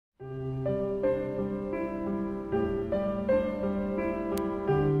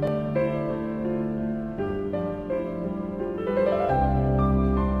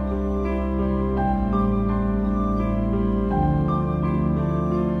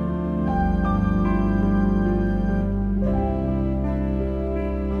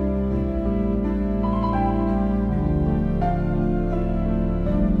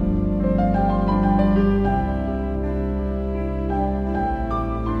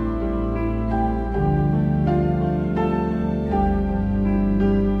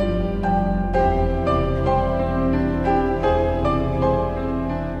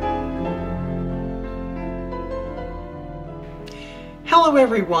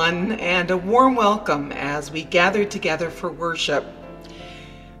everyone, and a warm welcome as we gather together for worship.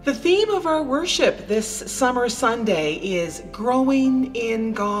 The theme of our worship this summer Sunday is Growing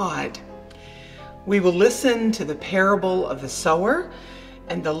in God. We will listen to the parable of the sower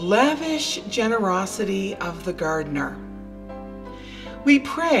and the lavish generosity of the gardener. We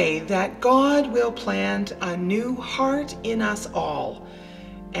pray that God will plant a new heart in us all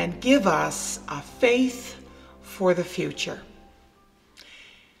and give us a faith for the future.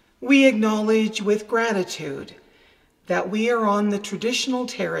 We acknowledge with gratitude that we are on the traditional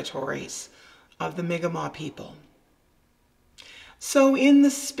territories of the Mi'kmaq people. So in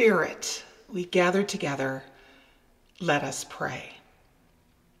the Spirit, we gather together. Let us pray.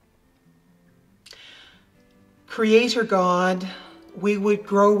 Creator God, we would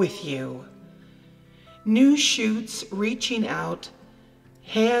grow with you. New shoots reaching out,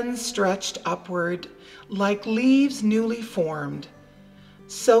 hands stretched upward like leaves newly formed,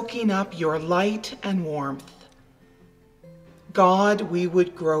 soaking up your light and warmth. God, we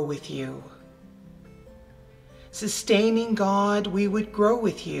would grow with you. Sustaining God, we would grow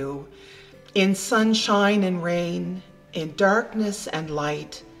with you in sunshine and rain, in darkness and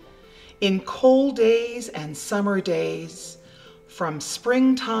light, in cold days and summer days, from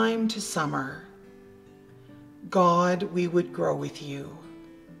springtime to summer. God, we would grow with you.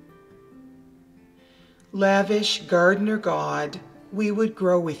 Lavish gardener God, we would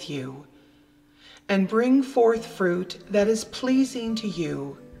grow with you and bring forth fruit that is pleasing to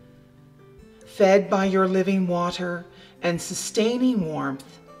you, fed by your living water and sustaining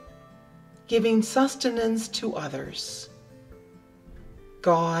warmth, giving sustenance to others.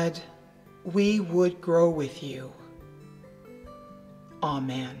 God, we would grow with you.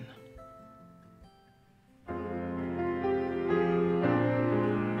 Amen.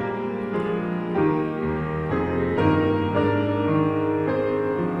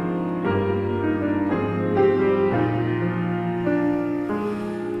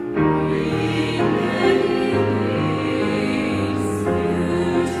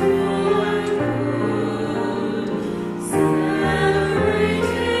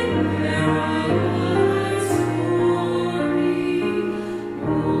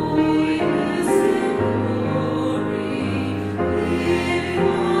 Oh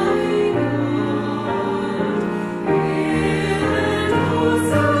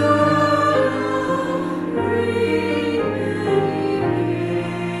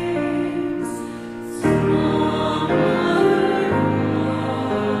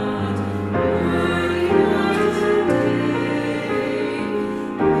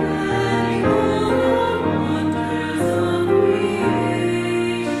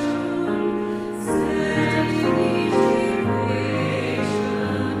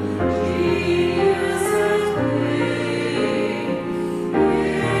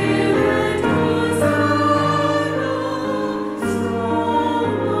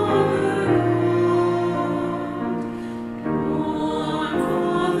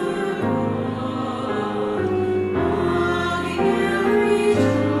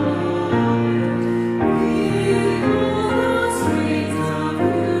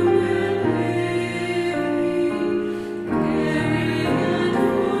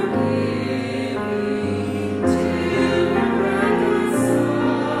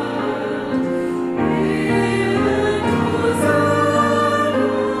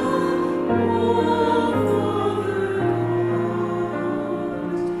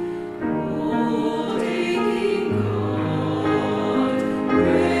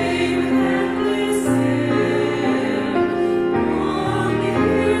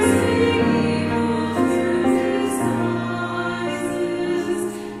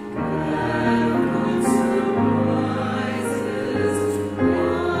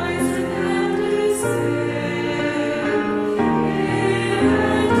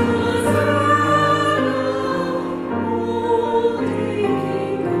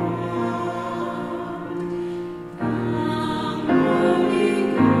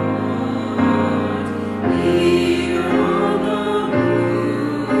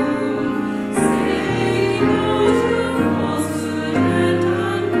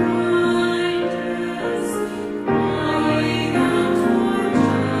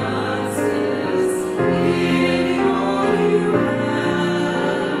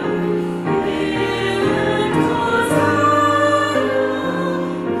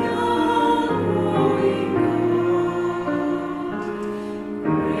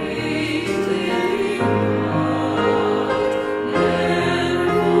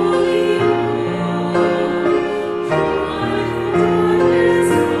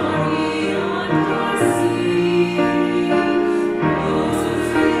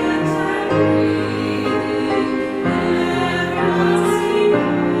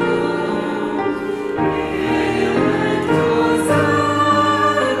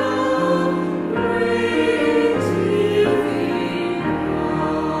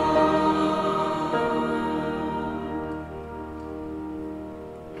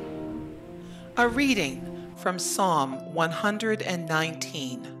A reading from Psalm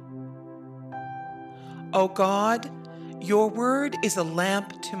 119. O God, your word is a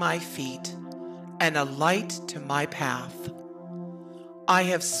lamp to my feet and a light to my path. I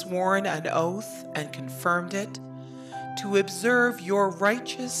have sworn an oath and confirmed it to observe your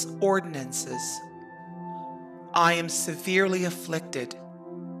righteous ordinances. I am severely afflicted.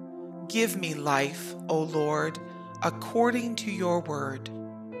 Give me life, O Lord, according to your word.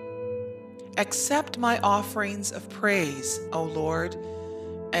 Accept my offerings of praise, O Lord,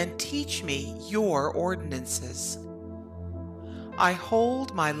 and teach me your ordinances. I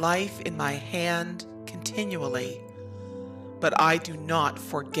hold my life in my hand continually, but I do not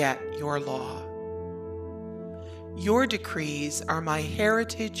forget your law. Your decrees are my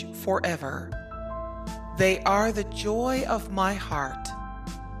heritage forever. They are the joy of my heart.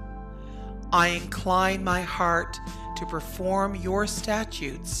 I incline my heart to perform your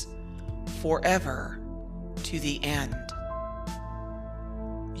statutes forever to the end.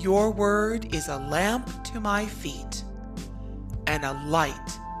 Your word is a lamp to my feet and a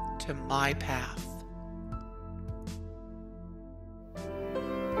light to my path.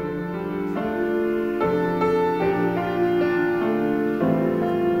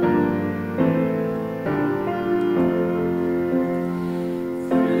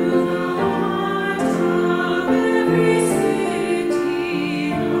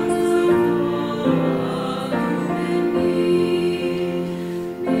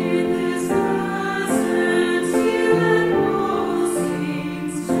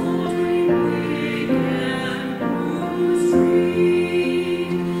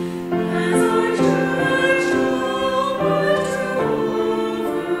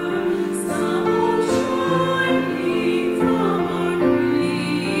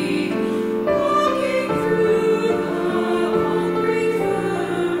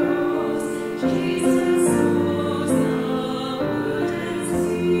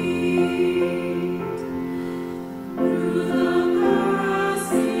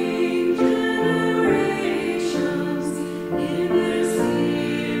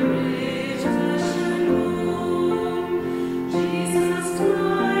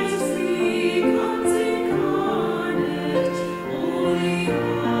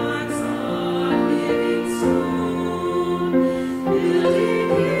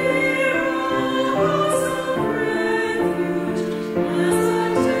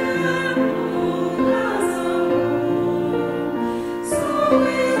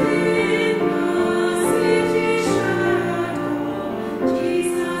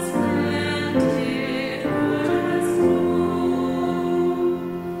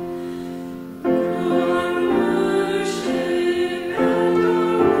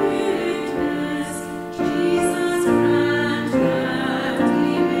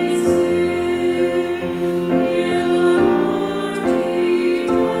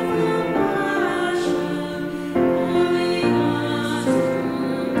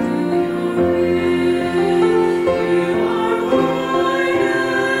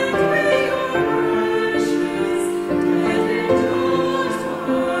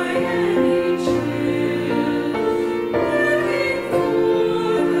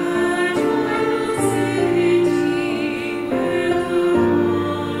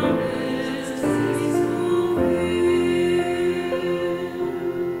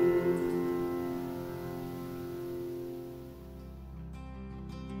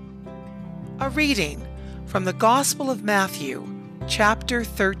 A reading from the Gospel of Matthew, chapter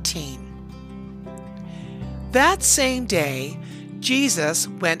 13. That same day, Jesus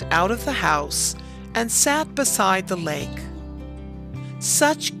went out of the house and sat beside the lake.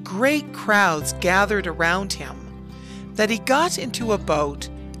 Such great crowds gathered around him that he got into a boat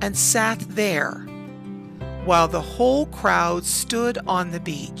and sat there, while the whole crowd stood on the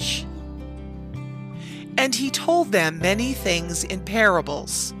beach. And he told them many things in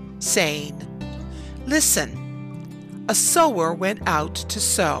parables, saying, Listen, a sower went out to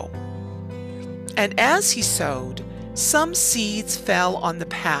sow. And as he sowed, some seeds fell on the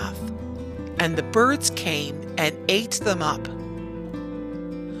path, and the birds came and ate them up.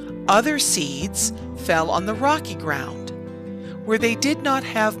 Other seeds fell on the rocky ground, where they did not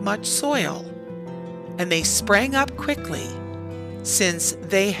have much soil, and they sprang up quickly, since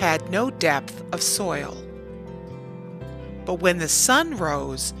they had no depth of soil. But when the sun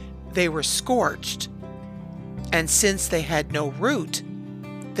rose, they were scorched, and since they had no root,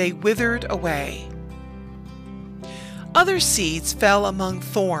 they withered away. Other seeds fell among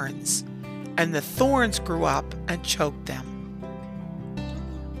thorns, and the thorns grew up and choked them.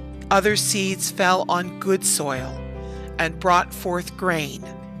 Other seeds fell on good soil and brought forth grain,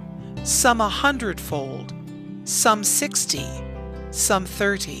 some 100-fold, some 60, some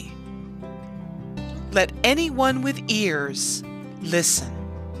 30. Let anyone with ears listen.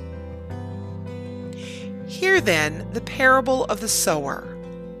 Hear then the parable of the sower.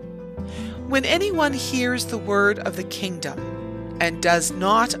 When anyone hears the word of the kingdom and does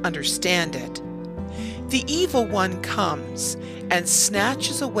not understand it, the evil one comes and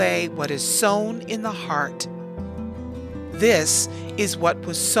snatches away what is sown in the heart. This is what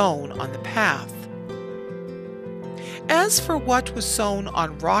was sown on the path. As for what was sown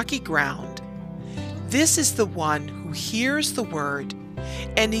on rocky ground, this is the one who hears the word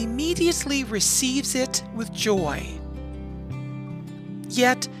and immediately receives it with joy.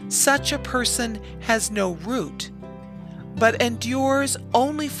 Yet such a person has no root, but endures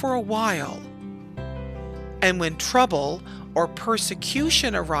only for a while. And when trouble or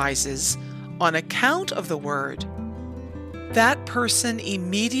persecution arises on account of the word, that person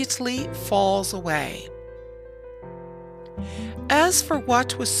immediately falls away. As for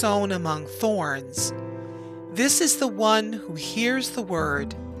what was sown among thorns, this is the one who hears the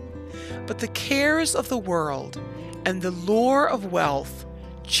word, but the cares of the world and the lure of wealth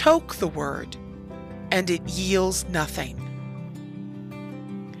choke the word, and it yields nothing.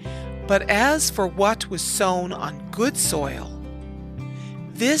 But as for what was sown on good soil,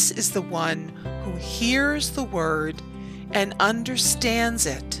 this is the one who hears the word and understands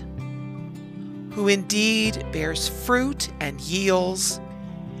it, who indeed bears fruit and yields,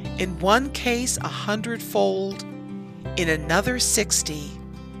 in one case 100-fold, in another 60,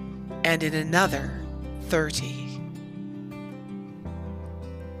 and in another 30.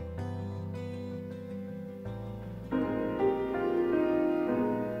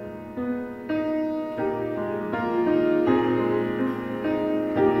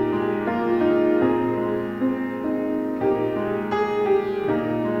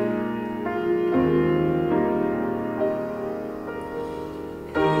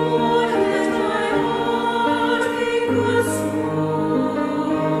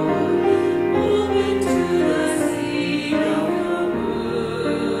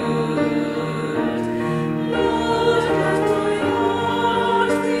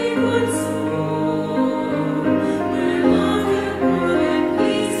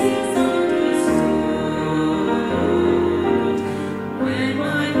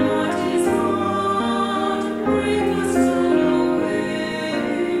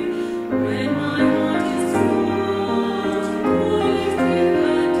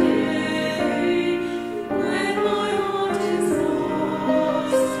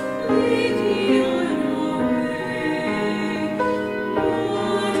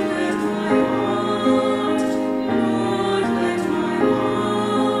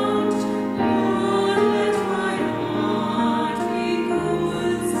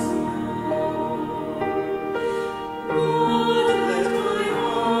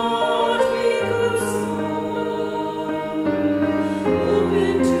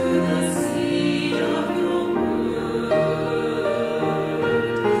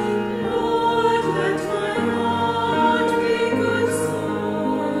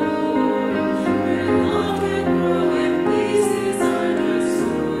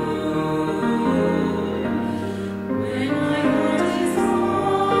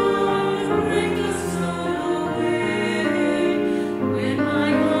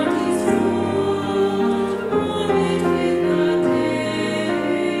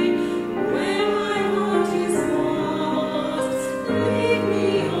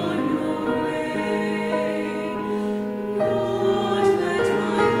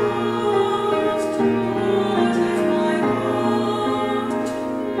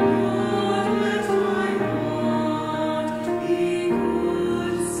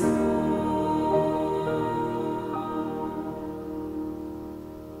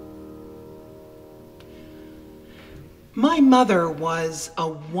 My mother was a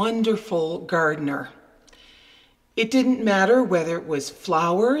wonderful gardener. It didn't matter whether it was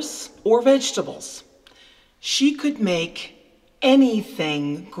flowers or vegetables. She could make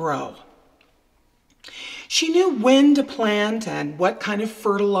anything grow. She knew when to plant and what kind of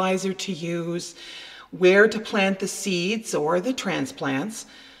fertilizer to use, where to plant the seeds or the transplants,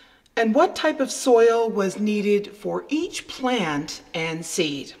 and what type of soil was needed for each plant and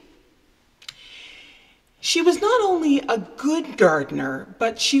seed. She was not only a good gardener,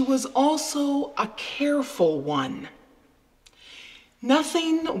 but she was also a careful one.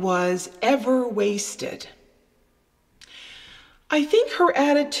 Nothing was ever wasted. I think her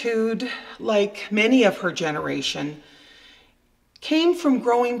attitude, like many of her generation, came from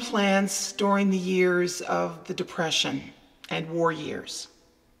growing plants during the years of the Depression and war years.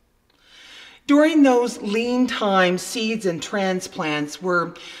 During those lean times, seeds and transplants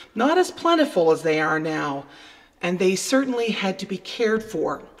were not as plentiful as they are now, and they certainly had to be cared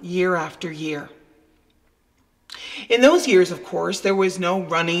for year after year. In those years, of course, there was no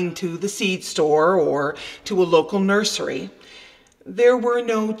running to the seed store or to a local nursery. There were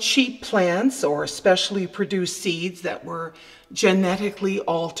no cheap plants or specially produced seeds that were genetically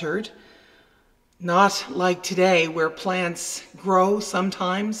altered. Not like today, where plants grow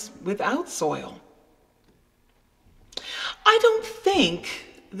sometimes without soil. I don't think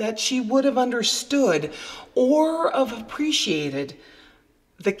that she would have understood or have appreciated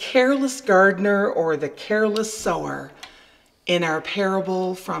the careless gardener or the careless sower in our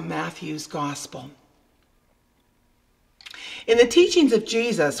parable from Matthew's Gospel. In the teachings of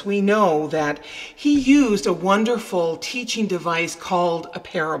Jesus, we know that he used a wonderful teaching device called a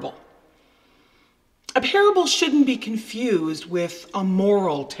parable. A parable shouldn't be confused with a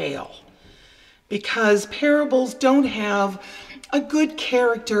moral tale, because parables don't have a good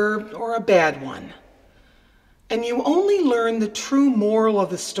character or a bad one. And you only learn the true moral of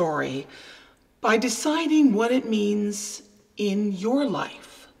the story by deciding what it means in your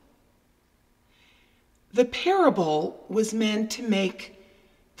life. The parable was meant to make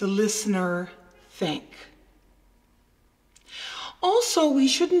the listener think. Also, we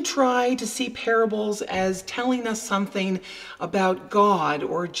shouldn't try to see parables as telling us something about God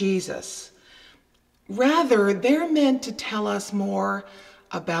or Jesus. Rather, they're meant to tell us more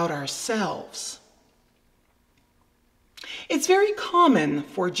about ourselves. It's very common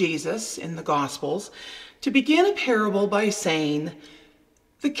for Jesus in the Gospels to begin a parable by saying,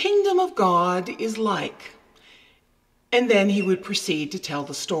 "The kingdom of God is like," and then he would proceed to tell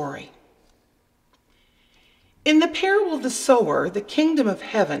the story. In the parable of the sower, the kingdom of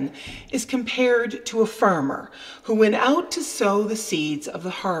heaven is compared to a farmer who went out to sow the seeds of the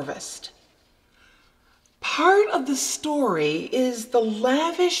harvest. Part of the story is the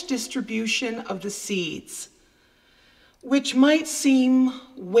lavish distribution of the seeds, which might seem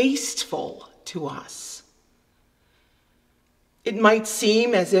wasteful to us. It might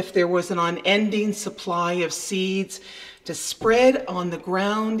seem as if there was an unending supply of seeds to spread on the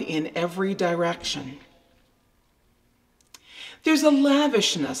ground in every direction. There's a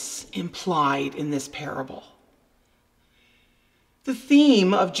lavishness implied in this parable. The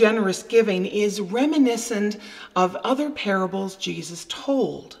theme of generous giving is reminiscent of other parables Jesus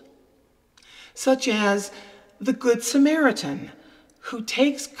told, such as the Good Samaritan, who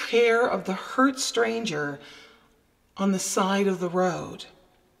takes care of the hurt stranger on the side of the road,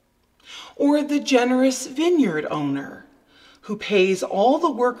 or the generous vineyard owner, who pays all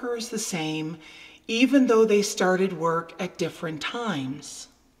the workers the same, even though they started work at different times,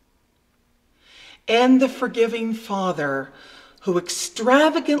 and the forgiving father, who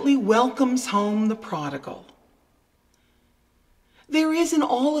extravagantly welcomes home the prodigal. There is in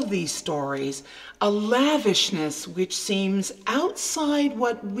all of these stories a lavishness which seems outside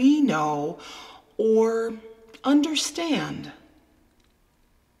what we know or understand.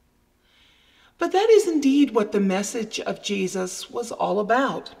 But that is indeed what the message of Jesus was all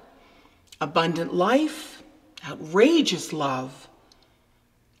about. Abundant life, outrageous love,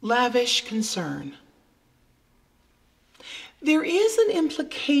 lavish concern. There is an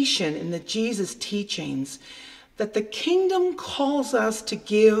implication in the Jesus teachings that the kingdom calls us to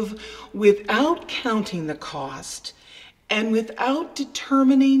give without counting the cost and without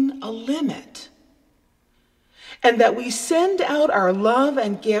determining a limit, and that we send out our love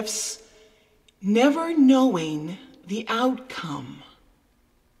and gifts never knowing the outcome.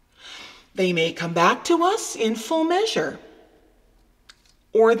 They may come back to us in full measure,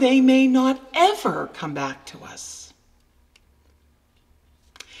 or they may not ever come back to us.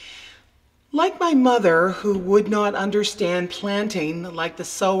 Like my mother, who would not understand planting like the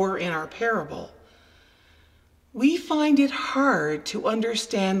sower in our parable, we find it hard to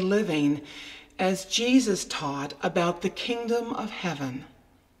understand living as Jesus taught about the kingdom of heaven.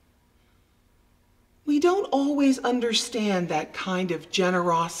 We don't always understand that kind of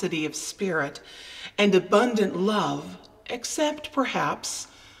generosity of spirit and abundant love, except perhaps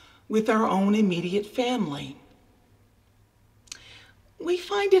with our own immediate family. We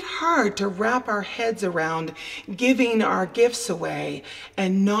find it hard to wrap our heads around giving our gifts away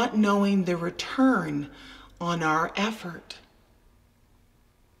and not knowing the return on our effort.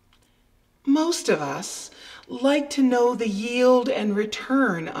 Most of us like to know the yield and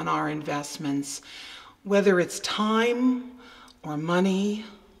return on our investments, whether it's time or money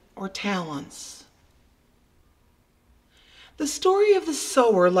or talents. The story of the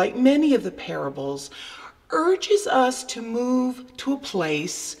sower, like many of the parables, urges us to move to a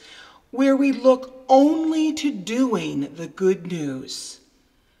place where we look only to doing the good news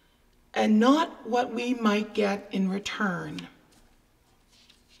and not what we might get in return.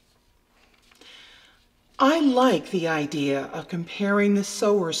 I like the idea of comparing the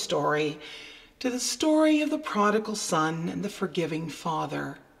sower story to the story of the prodigal son and the forgiving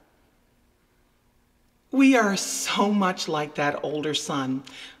father. We are so much like that older son,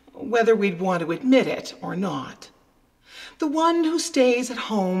 whether we'd want to admit it or not. The one who stays at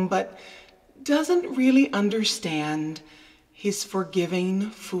home but doesn't really understand his forgiving,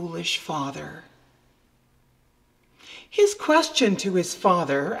 foolish father. His question to his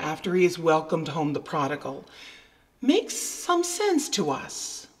father after he has welcomed home the prodigal makes some sense to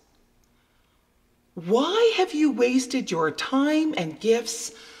us. Why have you wasted your time and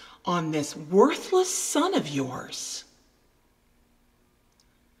gifts on this worthless son of yours?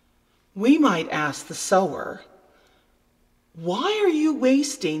 We might ask the sower, why are you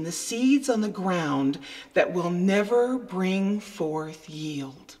wasting the seeds on the ground that will never bring forth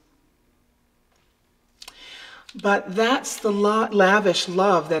yield? But that's the lavish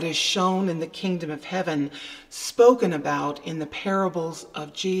love that is shown in the kingdom of heaven, spoken about in the parables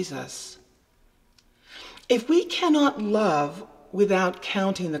of Jesus. If we cannot love without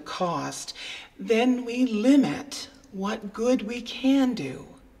counting the cost, then we limit what good we can do.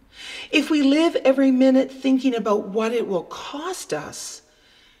 If we live every minute thinking about what it will cost us,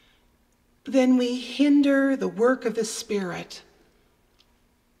 then we hinder the work of the Spirit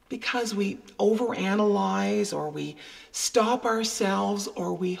because we overanalyze or we stop ourselves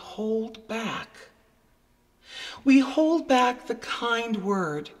or we hold back. We hold back the kind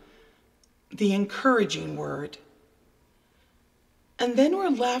word, the encouraging word, and then we're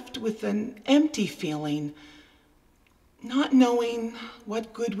left with an empty feeling, not knowing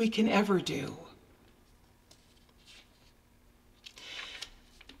what good we can ever do.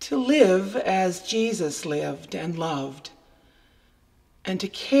 To live as Jesus lived and loved, and to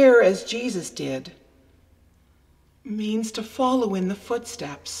care as Jesus did, means to follow in the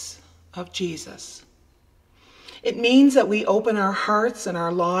footsteps of Jesus. It means that we open our hearts and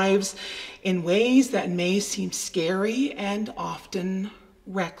our lives in ways that may seem scary and often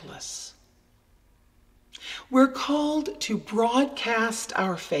reckless. We're called to broadcast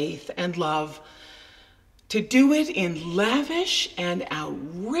our faith and love, to do it in lavish and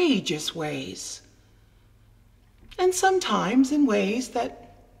outrageous ways, and sometimes in ways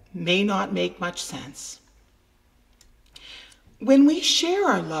that may not make much sense. When we share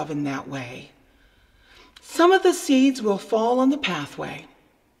our love in that way, some of the seeds will fall on the pathway,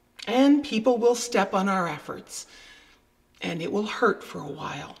 and people will step on our efforts, and it will hurt for a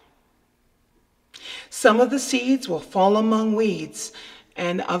while. Some of the seeds will fall among weeds,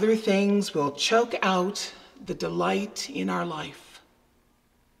 and other things will choke out the delight in our life.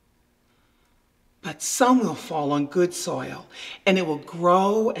 But some will fall on good soil, and it will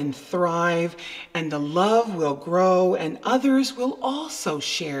grow and thrive, and the love will grow, and others will also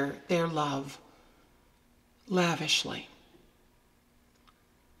share their love lavishly.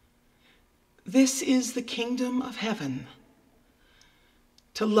 This is the kingdom of heaven.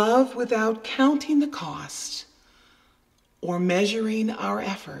 To love without counting the cost or measuring our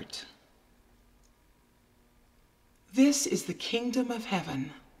effort. This is the kingdom of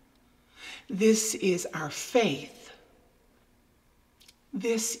heaven. This is our faith.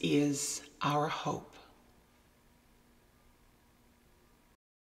 This is our hope.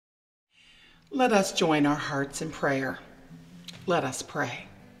 Let us join our hearts in prayer. Let us pray.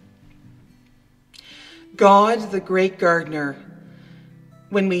 God, the great gardener,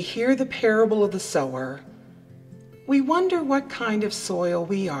 when we hear the parable of the sower, we wonder what kind of soil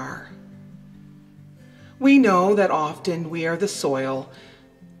we are. We know that often we are the soil,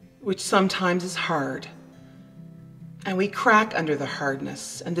 which sometimes is hard, and we crack under the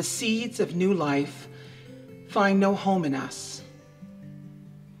hardness, and the seeds of new life find no home in us.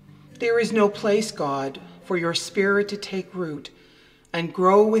 There is no place, God, for your Spirit to take root and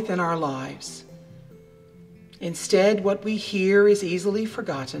grow within our lives. Instead, what we hear is easily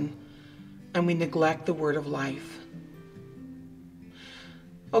forgotten, and we neglect the word of life.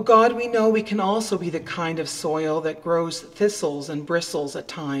 Oh God, we know we can also be the kind of soil that grows thistles and bristles at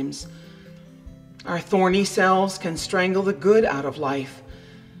times. Our thorny selves can strangle the good out of life,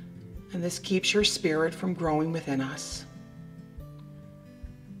 and this keeps your Spirit from growing within us.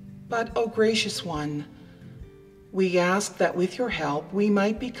 But, oh gracious one, we ask that with your help we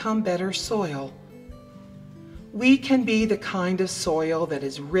might become better soil. We can be the kind of soil that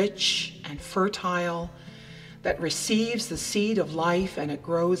is rich and fertile, that receives the seed of life and it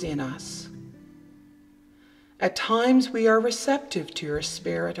grows in us. At times we are receptive to your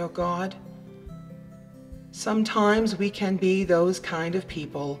Spirit, O God. Sometimes we can be those kind of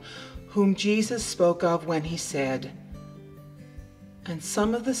people whom Jesus spoke of when he said, "And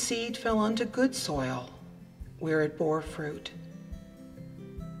some of the seed fell onto good soil, where it bore fruit."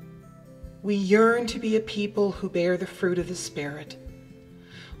 We yearn to be a people who bear the fruit of the Spirit.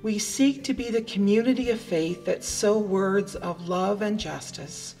 We seek to be the community of faith that sow words of love and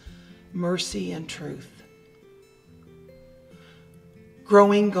justice, mercy and truth.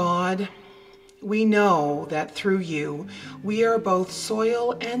 Growing God, we know that through you, we are both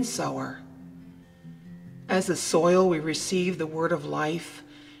soil and sower. As the soil, we receive the word of life,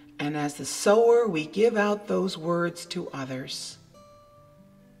 and as the sower, we give out those words to others.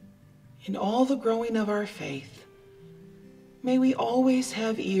 In all the growing of our faith, may we always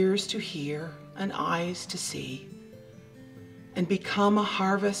have ears to hear and eyes to see, and become a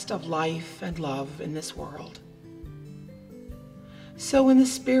harvest of life and love in this world. So in the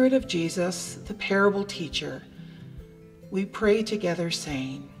spirit of Jesus, the parable teacher, we pray together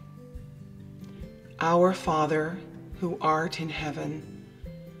saying, "Our Father, who art in heaven,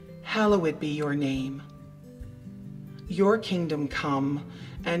 hallowed be your name. Your kingdom come,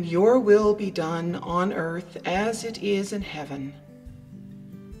 and your will be done on earth as it is in heaven.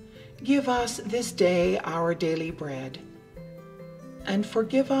 Give us this day our daily bread, and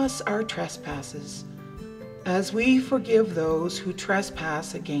forgive us our trespasses, as we forgive those who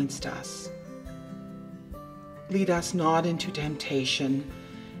trespass against us. Lead us not into temptation,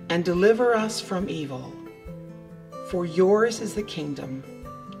 and deliver us from evil. For yours is the kingdom,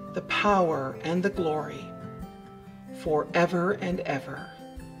 the power, and the glory, forever and ever.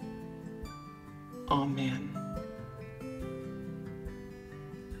 Amen."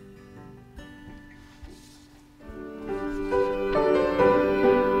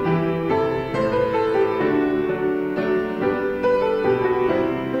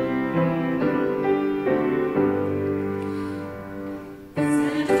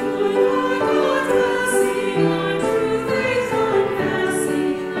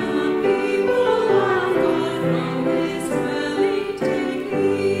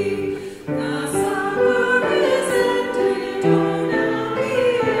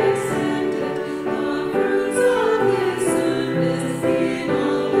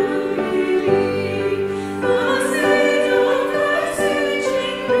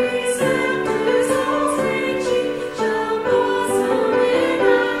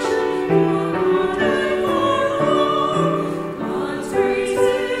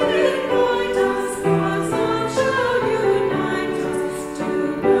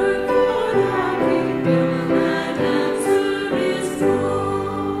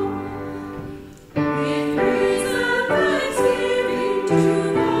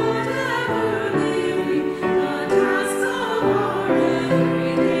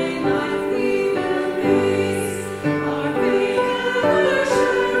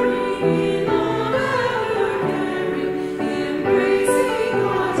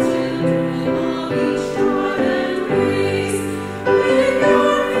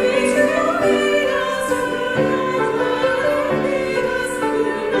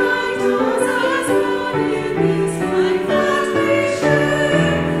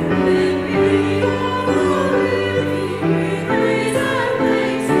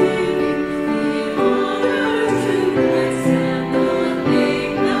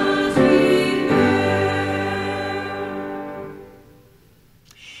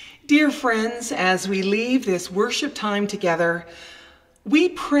 Dear friends, as we leave this worship time together, we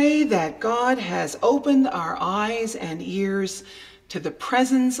pray that God has opened our eyes and ears to the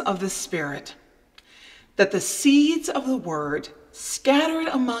presence of the Spirit, that the seeds of the Word scattered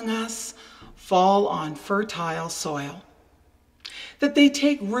among us fall on fertile soil, that they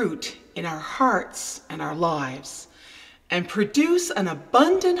take root in our hearts and our lives and produce an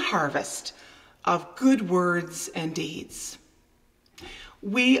abundant harvest of good words and deeds.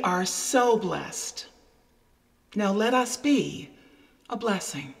 We are so blessed. Now let us be a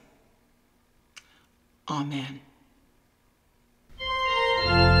blessing. Amen.